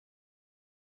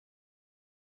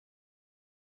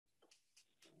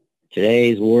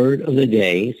Today's word of the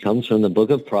day comes from the book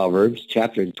of Proverbs,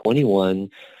 chapter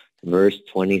 21, verse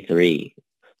 23.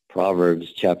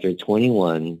 Proverbs, chapter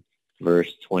 21,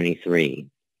 verse 23.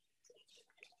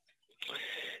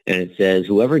 And it says,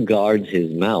 "Whoever guards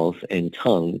his mouth and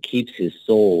tongue keeps his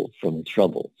soul from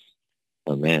troubles."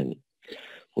 Amen.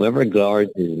 Whoever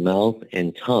guards his mouth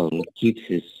and tongue keeps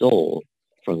his soul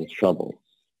from troubles.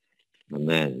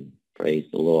 Amen.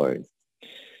 Praise the Lord.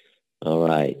 All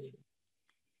right.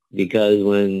 Because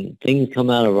when things come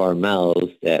out of our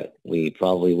mouths that we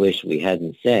probably wish we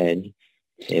hadn't said,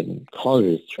 it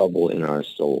causes trouble in our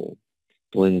soul.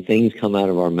 When things come out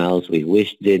of our mouths we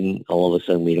wish didn't, all of a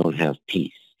sudden we don't have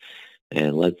peace.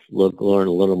 And let's learn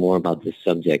a little more about this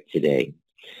subject today.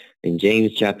 In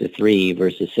James chapter 3,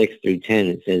 verses 6 through 10,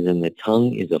 it says, "And the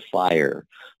tongue is a fire,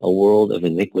 a world of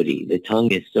iniquity. The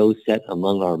tongue is so set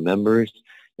among our members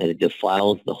that it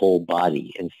defiles the whole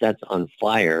body and sets on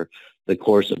fire the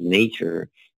course of nature,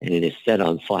 and it is set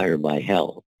on fire by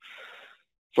hell.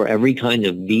 For every kind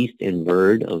of beast and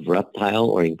bird, of reptile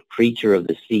or creature of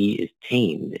the sea is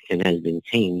tamed and has been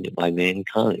tamed by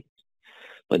mankind.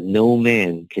 But no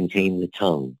man can tame the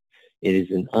tongue. It is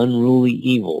an unruly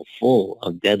evil full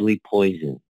of deadly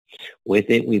poison. With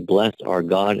it we bless our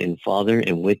God and Father,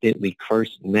 and with it we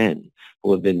curse men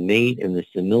who have been made in the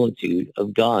similitude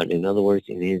of God." In other words,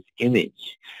 in his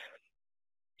image.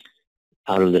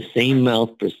 "Out of the same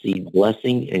mouth proceed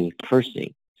blessing and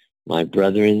cursing. My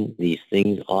brethren, these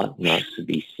things ought not to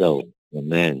be so."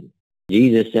 Amen.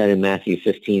 Jesus said in Matthew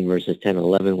 15, verses 10 and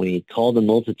 11, when he called the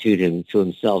multitude to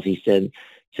himself, he said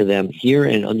to them, "Hear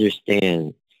and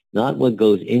understand. Not what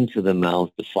goes into the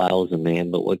mouth defiles a man,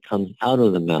 but what comes out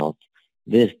of the mouth,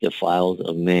 this defiles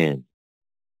a man."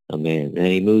 Amen. And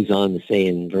he moves on to say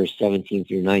in verse 17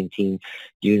 through 19,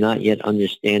 "Do you not yet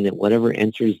understand that whatever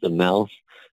enters the mouth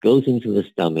goes into the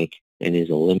stomach and is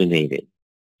eliminated?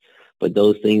 But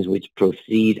those things which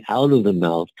proceed out of the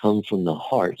mouth come from the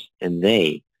heart, and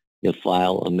they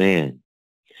defile a man.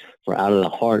 For out of the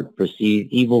heart proceed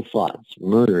evil thoughts,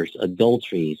 murders,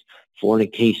 adulteries,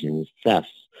 fornications, thefts,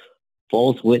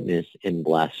 false witness, and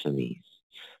blasphemies."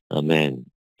 Amen.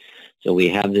 So we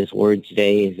have this word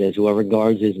today. It says, whoever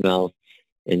guards his mouth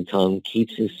and tongue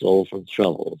keeps his soul from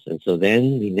troubles. And so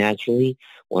then we naturally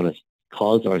want to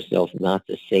cause ourselves not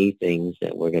to say things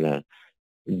that we're going to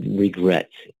regret.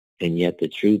 And yet the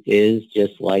truth is,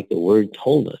 just like the word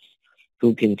told us,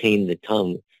 who can tame the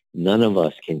tongue? None of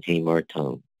us can tame our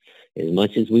tongue. As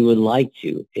much as we would like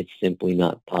to, it's simply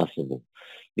not possible,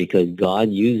 because God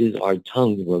uses our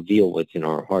tongue to reveal what's in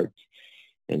our hearts.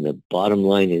 And the bottom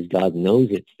line is God knows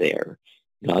it's there.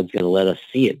 God's going to let us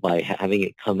see it by having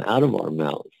it come out of our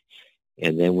mouths.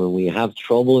 And then when we have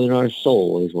trouble in our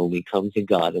soul is when we come to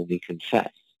God and we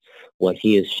confess what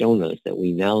he has shown us that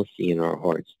we now see in our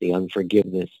hearts, the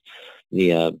unforgiveness,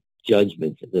 the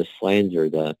judgment, the slander,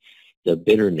 the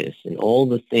bitterness, and all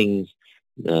the things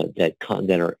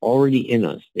that are already in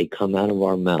us. They come out of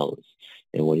our mouths.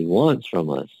 And what he wants from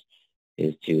us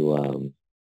is to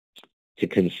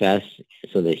confess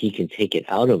so that he can take it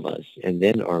out of us. And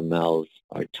then our mouths,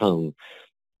 our tongue,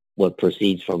 what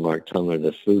proceeds from our tongue are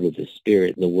the fruit of the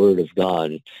Spirit, the Word of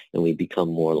God, and we become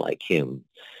more like him.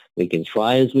 We can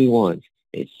try as we want.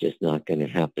 It's just not going to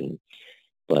happen.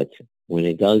 But when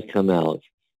it does come out,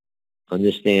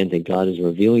 understand that God is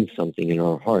revealing something in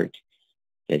our heart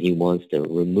that he wants to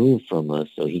remove from us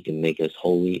so he can make us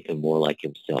holy and more like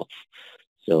himself.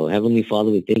 So, Heavenly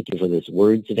Father, we thank you for this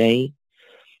word today.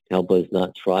 Help us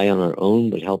not try on our own,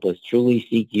 but help us truly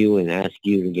seek you and ask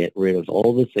you to get rid of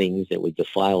all the things that would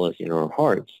defile us in our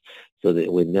hearts so that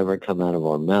it would never come out of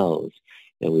our mouths,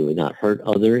 and we would not hurt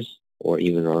others or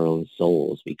even our own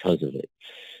souls because of it.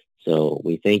 So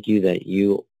we thank you that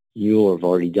you have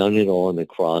already done it all on the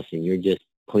cross, and you're just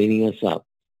cleaning us up.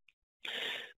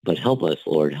 But help us,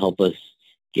 Lord. Help us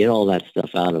get all that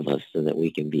stuff out of us so that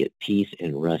we can be at peace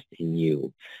and rest in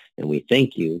you. And we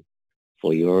thank you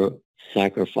for your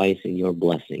sacrifice and your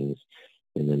blessings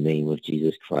in the name of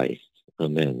Jesus Christ.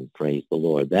 Amen. Praise the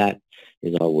Lord. That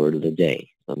is our word of the day.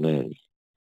 Amen.